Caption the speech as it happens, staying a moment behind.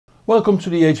Welcome to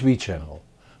the HB channel,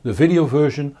 the video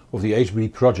version of the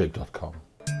hbproject.com.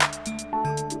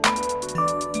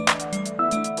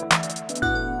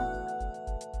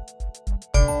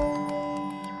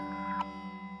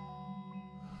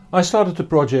 I started the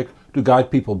project to guide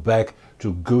people back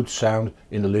to good sound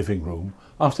in the living room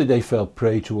after they fell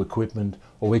prey to equipment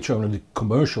of which only the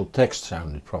commercial text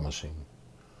sounded promising.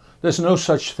 There's no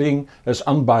such thing as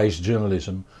unbiased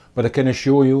journalism, but I can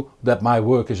assure you that my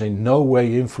work is in no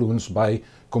way influenced by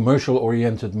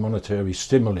commercial-oriented monetary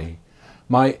stimuli.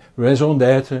 My raison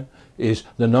d'être is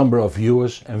the number of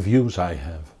viewers and views I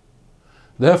have.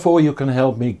 Therefore you can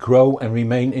help me grow and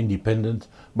remain independent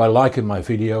by liking my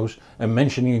videos and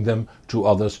mentioning them to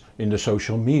others in the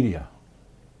social media.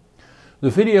 The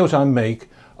videos I make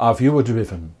are viewer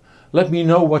driven. Let me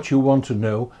know what you want to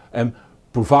know, and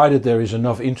provided there is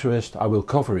enough interest, I will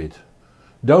cover it.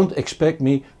 Don't expect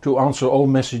me to answer all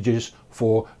messages,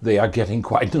 for they are getting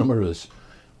quite numerous.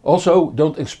 Also,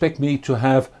 don't expect me to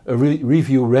have a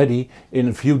review ready in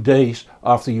a few days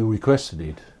after you requested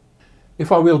it.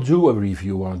 If I will do a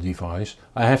review on a device,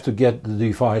 I have to get the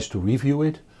device to review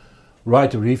it,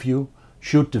 write the review,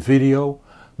 shoot the video,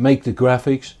 make the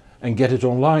graphics and get it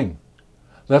online.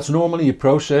 That's normally a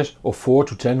process of 4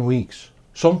 to 10 weeks.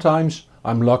 Sometimes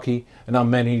I'm lucky and I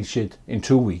manage it in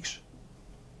 2 weeks.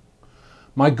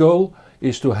 My goal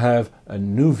is to have a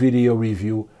new video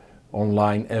review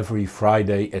online every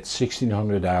Friday at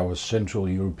 1600 hours Central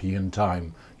European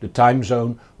Time, the time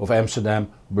zone of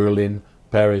Amsterdam, Berlin,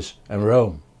 Paris and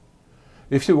Rome.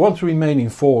 If you want to remain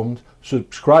informed,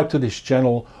 subscribe to this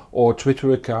channel or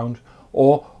Twitter account,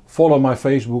 or follow my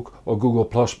Facebook or Google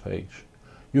Plus page.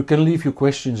 You can leave your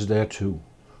questions there too.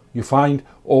 You find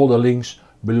all the links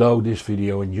below this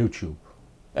video on YouTube.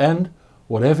 And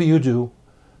whatever you do,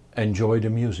 enjoy the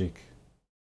music.